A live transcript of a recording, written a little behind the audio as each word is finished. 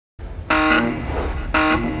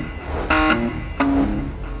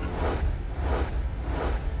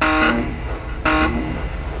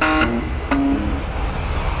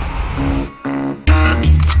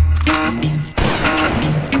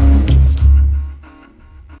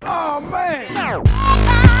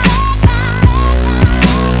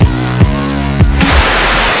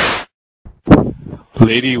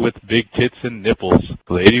Lady with big tits and nipples.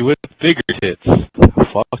 Lady with bigger tits.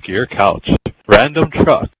 Fuck your couch. Random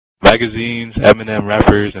truck. Magazines, M&M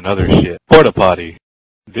wrappers, and other shit. Porta potty.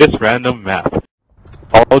 This random map.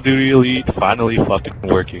 Call of Duty Elite finally fucking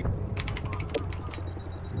working.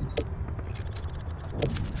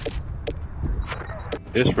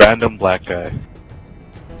 This random black guy.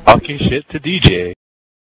 Talking shit to DJ.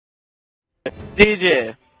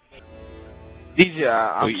 DJ,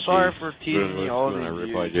 I'm sorry for teasing you all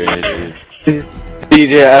these years.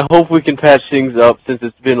 DJ, I hope we can patch things up since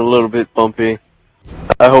it's been a little bit bumpy.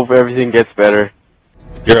 I hope everything gets better.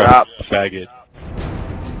 You're a faggot.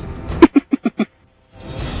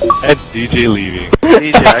 And DJ leaving.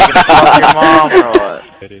 DJ, I can fuck your mom or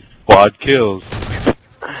what? Quad kills.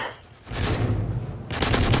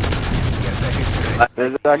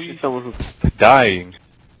 There's actually someone who's Dying.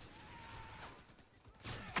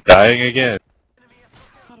 Dying again.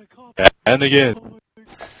 And again.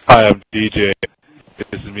 Hi, I'm DJ.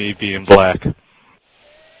 This is me being black.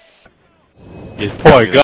 Oh my god.